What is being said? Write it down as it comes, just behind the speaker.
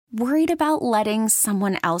Worried about letting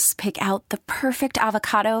someone else pick out the perfect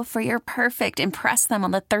avocado for your perfect impress them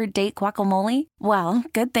on the third date guacamole? Well,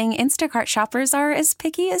 good thing Instacart shoppers are as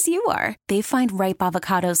picky as you are. They find ripe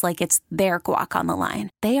avocados like it's their guac on the line.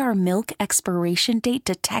 They are milk expiration date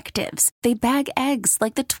detectives. They bag eggs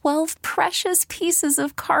like the 12 precious pieces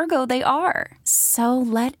of cargo they are. So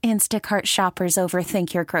let Instacart shoppers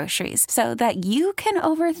overthink your groceries so that you can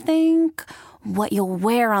overthink what you'll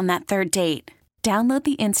wear on that third date. Download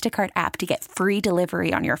the Instacart app to get free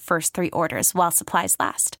delivery on your first 3 orders while supplies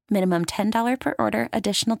last. Minimum $10 per order.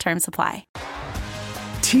 Additional terms apply.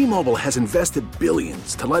 T-Mobile has invested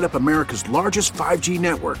billions to light up America's largest 5G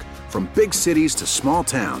network, from big cities to small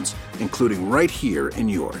towns, including right here in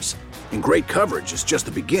yours. And great coverage is just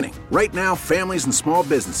the beginning. Right now, families and small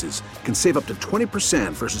businesses can save up to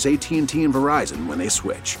 20% versus AT&T and Verizon when they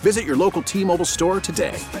switch. Visit your local T-Mobile store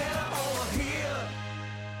today.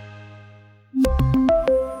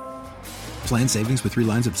 Plan savings with 3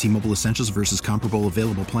 lines of T-Mobile Essentials versus comparable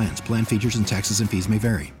available plans. Plan features and taxes and fees may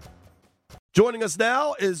vary. Joining us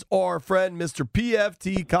now is our friend, Mr.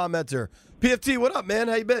 PFT commenter. PFT, what up, man?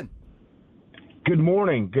 How you been? Good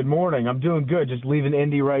morning. Good morning. I'm doing good. Just leaving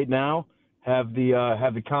Indy right now. Have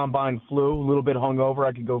the combine flu. A little bit hungover.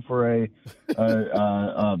 I could go for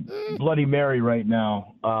a Bloody Mary right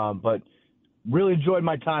now. But really enjoyed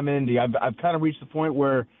my time in Indy. I've kind of reached the point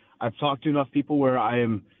where I've talked to enough people where I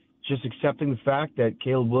am just accepting the fact that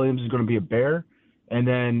Caleb Williams is going to be a Bear, and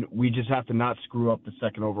then we just have to not screw up the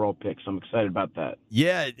second overall pick. So I'm excited about that.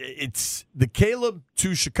 Yeah, it's the Caleb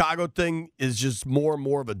to Chicago thing is just more and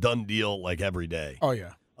more of a done deal like every day. Oh,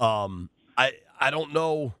 yeah. I don't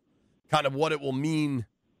know kind of what it will mean,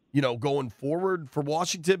 going forward for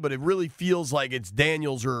Washington, but it really feels like it's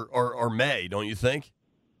Daniels or May, don't you think?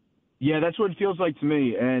 Yeah, that's what it feels like to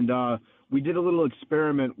me. And we did a little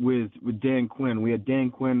experiment with Dan Quinn. We had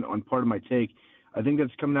Dan Quinn on Part of My Take. I think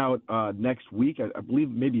that's coming out next week. I believe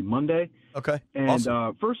maybe Monday. Okay. And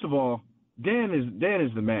awesome. First of all, Dan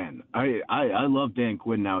is the man. I love Dan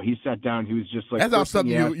Quinn now. He sat down. He was just like, that's not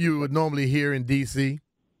something you would normally hear in D.C.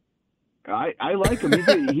 I like him.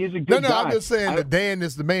 He's a good guy. No, I'm just saying the Dan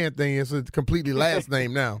is the man thing is a completely last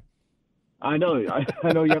name now. I know.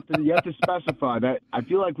 I know. You have to specify that. I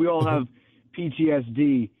feel like we all have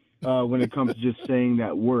PTSD when it comes to just saying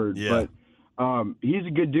that word. Yeah. But he's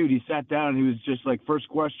a good dude. He sat down and he was just like, first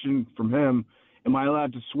question from him, am I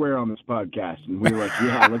allowed to swear on this podcast? And we were like,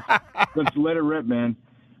 yeah, let's let it rip, man.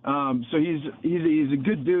 So he's a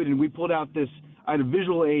good dude, and we pulled out this. I had a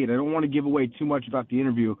visual aid. I don't want to give away too much about the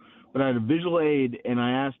interview, but I had a visual aid, and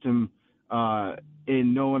I asked him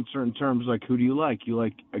in no uncertain terms, like, who do you like? You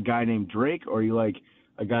like a guy named Drake, or you like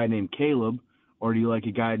a guy named Caleb, or do you like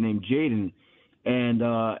a guy named Jaden?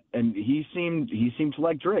 And he seemed to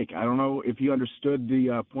like Drake. I don't know if he understood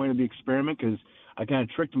the point of the experiment, because I kind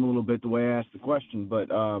of tricked him a little bit the way I asked the question.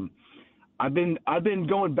 But I've been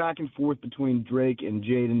going back and forth between Drake and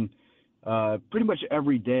Jaden pretty much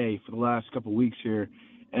every day for the last couple of weeks here.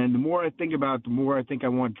 And the more I think about it, the more I think I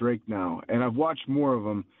want Drake now. And I've watched more of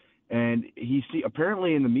him. And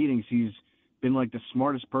apparently in the meetings he's been like the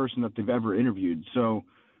smartest person that they've ever interviewed. So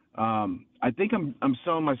I think I'm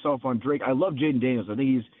selling myself on Drake. I love Jaden Daniels. I think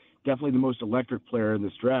he's definitely the most electric player in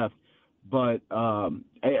this draft. But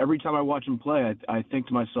every time I watch him play, I think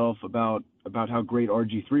to myself about how great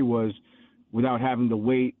RG3 was without having the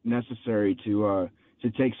weight necessary to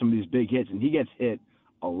take some of these big hits. And he gets hit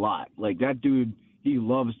a lot. Like, that dude, he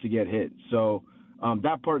loves to get hit. So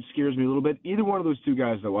that part scares me a little bit. Either one of those two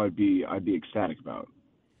guys, though, I'd be ecstatic about.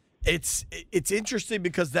 It's interesting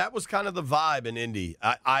because that was kind of the vibe in Indy.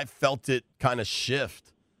 I felt it kind of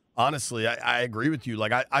shift. Honestly, I agree with you.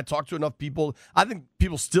 Like, I talked to enough people. I think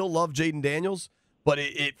people still love Jaden Daniels, but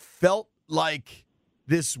it felt like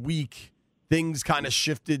this week things kind of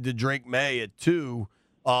shifted to Drake May at 2.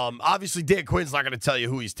 Obviously, Dan Quinn's not going to tell you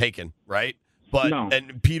who he's taking, right? But no.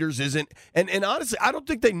 And Peters isn't. And honestly, I don't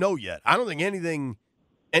think they know yet. I don't think anything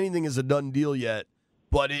is a done deal yet.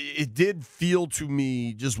 But it did feel to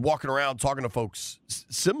me, just walking around talking to folks,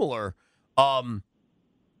 similar.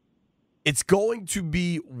 It's going to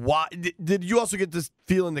be why. Did you also get this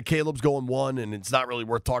feeling that Caleb's going 1 and it's not really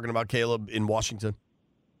worth talking about Caleb in Washington?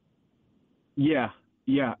 Yeah,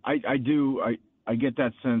 I do. I get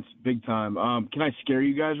that sense big time. Can I scare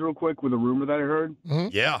you guys real quick with a rumor that I heard? Mm-hmm.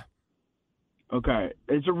 Yeah. Okay,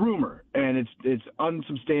 it's a rumor and it's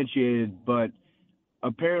unsubstantiated, but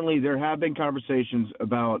apparently there have been conversations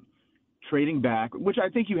about trading back, which I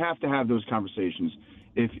think you have to have those conversations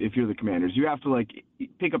if you're the Commanders. You have to, like,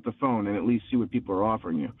 pick up the phone and at least see what people are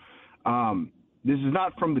offering you. This is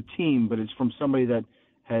not from the team, but it's from somebody that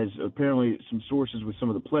has apparently some sources with some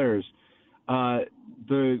of the players.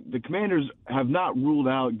 The Commanders have not ruled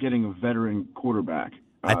out getting a veteran quarterback.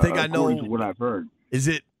 I think I know what I've heard. Is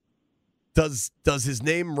it? Does his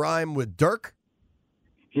name rhyme with Dirk?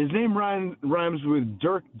 His name rhymes with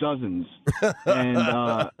Dirk Dozens,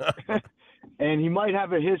 and and he might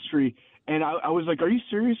have a history. And I was like, "Are you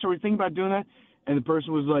serious? Are we thinking about doing that?" And the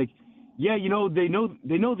person was like, "Yeah, they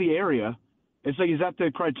know the area." It's like, is that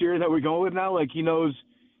the criteria that we're going with now? Like he knows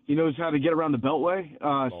how to get around the Beltway,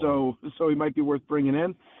 so he might be worth bringing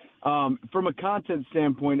in. From a content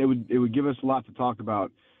standpoint, it would give us a lot to talk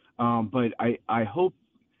about. But I hope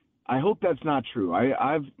that's not true.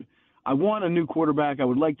 I want a new quarterback. I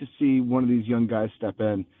would like to see one of these young guys step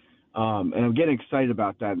in, and I'm getting excited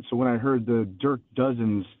about that. And so when I heard the Dirk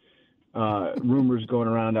Dozens rumors going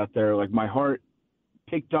around out there, like my heart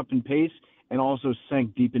picked up in pace and also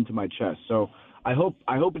sank deep into my chest. So I hope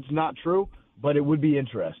it's not true, but it would be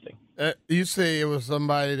interesting. You say it was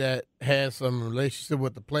somebody that has some relationship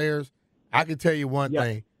with the players. I can tell you one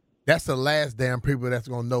thing. That's the last damn people that's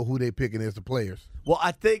going to know who they picking as the players. Well,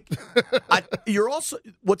 I think you're also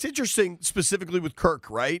 – what's interesting specifically with Kirk,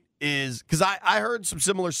 right, is – because I heard some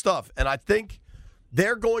similar stuff, and I think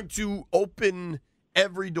they're going to open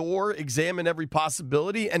every door, examine every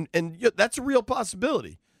possibility, and that's a real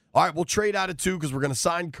possibility. All right, we'll trade out of 2 because we're going to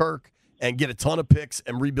sign Kirk and get a ton of picks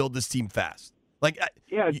and rebuild this team fast. Like,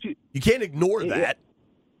 you can't ignore that.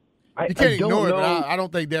 You can't ignore it, but I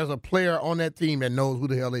don't think there's a player on that team that knows who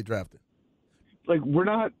the hell they drafted. Like, we're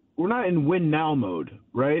not in win now mode,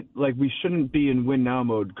 right? Like, we shouldn't be in win now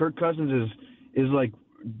mode. Kirk Cousins is like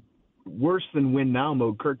worse than win now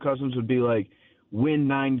mode. Kirk Cousins would be like win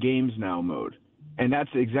 9 games now mode, and that's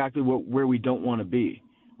exactly where we don't want to be,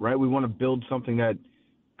 right? We want to build something that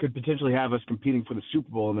could potentially have us competing for the Super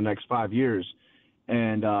Bowl in the next 5 years.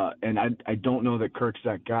 And I don't know that Kirk's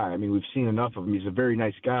that guy. I mean, we've seen enough of him. He's a very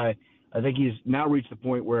nice guy. I think he's now reached the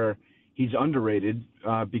point where he's underrated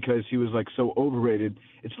because he was like so overrated.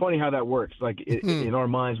 It's funny how that works. Like in our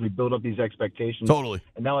minds, we build up these expectations. Totally.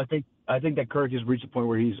 And now I think that Kirk has reached the point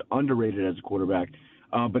where he's underrated as a quarterback.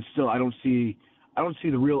 But still, I don't see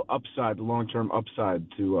the real upside, the long-term upside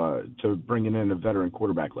to bringing in a veteran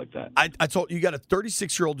quarterback like that. I told you got a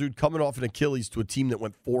 36-year-old dude coming off an Achilles to a team that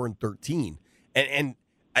went 4-13. And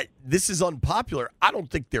this is unpopular. I don't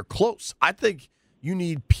think they're close. I think you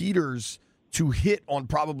need Peters to hit on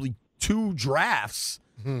probably 2 drafts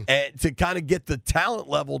and to kind of get the talent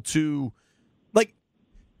level to, like,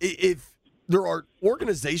 if there are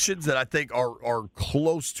organizations that I think are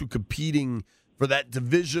close to competing for that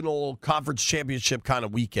divisional conference championship kind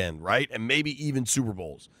of weekend, right, and maybe even Super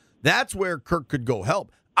Bowls, that's where Kirk could go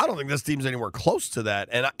help. I don't think this team's anywhere close to that.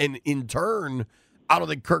 And in turn, I don't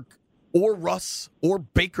think Kirk or Russ or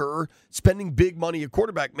Baker spending big money at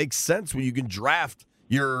quarterback makes sense when you can draft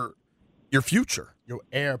your future. Your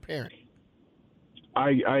heir apparent.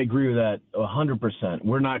 I agree with that 100%.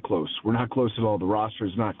 We're not close. We're not close at all. The roster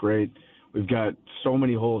is not great. We've got so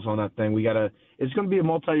many holes on that thing. It's going to be a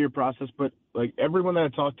multi-year process, but like everyone that I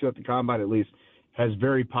talked to at the Combine at least has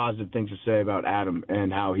very positive things to say about Adam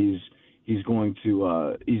and how he's going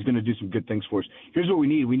to do some good things for us. Here's what we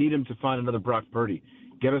need. We need him to find another Brock Purdy.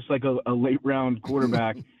 Get us like a late-round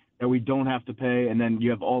quarterback that we don't have to pay, and then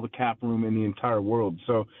you have all the cap room in the entire world.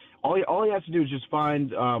 So all he has to do is just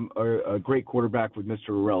find a great quarterback with Mr.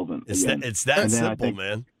 Irrelevant. It's that simple,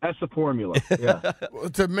 man. That's the formula. Yeah.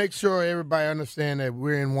 To make sure everybody understand that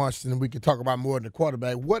we're in Washington, we can talk about more than the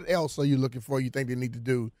quarterback. What else are you looking for? You think they need to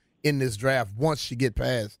do in this draft once you get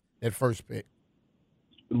past that first pick?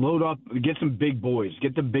 Load up, get some big boys,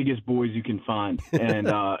 get the biggest boys you can find, and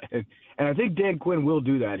I think Dan Quinn will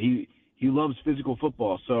do that. He loves physical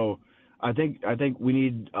football, so I think we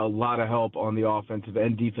need a lot of help on the offensive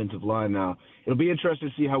and defensive line now. It'll be interesting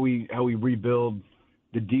to see how we rebuild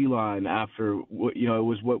the D line after it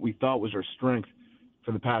was what we thought was our strength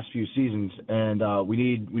for the past few seasons, and we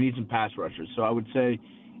need some pass rushers. So I would say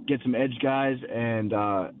get some edge guys and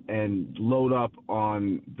load up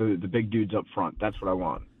on the big dudes up front. That's what I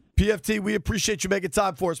want. PFT, we appreciate you making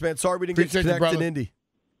time for us, man. Sorry we didn't get you connected in Indy.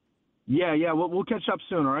 Yeah, we'll catch up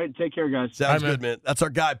soon, all right? Take care, guys. Sounds good, man. That's our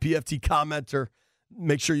guy, PFT commenter.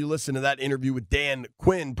 Make sure you listen to that interview with Dan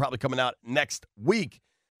Quinn, probably coming out next week.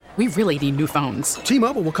 We really need new phones.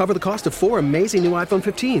 T-Mobile will cover the cost of 4 amazing new iPhone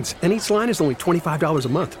 15s, and each line is only $25 a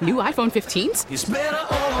month. New iPhone 15s? It's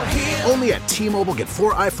better over here. Only at T-Mobile, get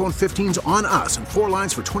 4 iPhone 15s on us and 4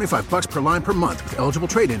 lines for $25 per line per month with eligible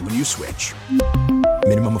trade-in when you switch.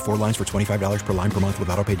 Minimum of 4 lines for $25 per line per month with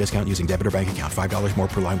autopay discount using debit or bank account. $5 more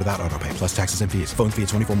per line without autopay, plus taxes and fees. Phone fee at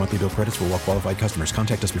 24 monthly bill credits for well-qualified customers.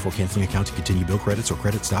 Contact us before canceling account to continue bill credits or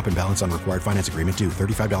credit stop and balance on required finance agreement due.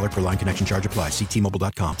 $35 per line connection charge applies. See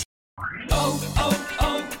T-Mobile.com.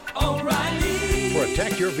 O'Reilly.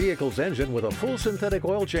 Protect your vehicle's engine with a full synthetic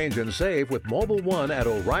oil change and save with Mobile One at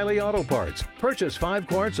O'Reilly Auto Parts. Purchase 5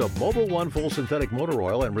 quarts of Mobile One full synthetic motor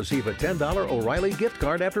oil and receive a $10 O'Reilly gift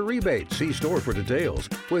card after rebate. See store for details.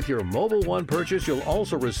 With your Mobile One purchase, you'll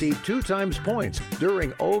also receive 2 times points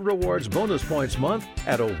during O Rewards Bonus Points Month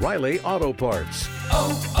at O'Reilly Auto Parts.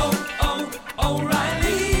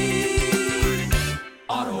 O'Reilly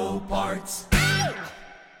Auto Parts.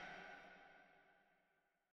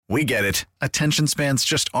 We get it. Attention spans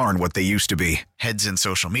just aren't what they used to be. Heads in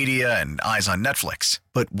social media and eyes on Netflix.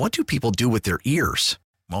 But what do people do with their ears?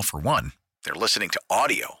 Well, for one, they're listening to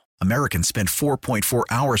audio. Americans spend 4.4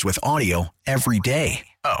 hours with audio every day.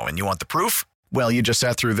 Oh, and you want the proof? Well, you just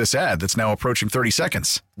sat through this ad that's now approaching 30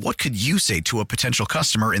 seconds. What could you say to a potential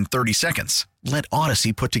customer in 30 seconds? Let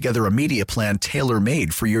Odyssey put together a media plan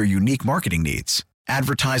tailor-made for your unique marketing needs.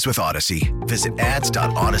 Advertise with Odyssey. Visit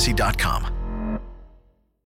ads.odyssey.com.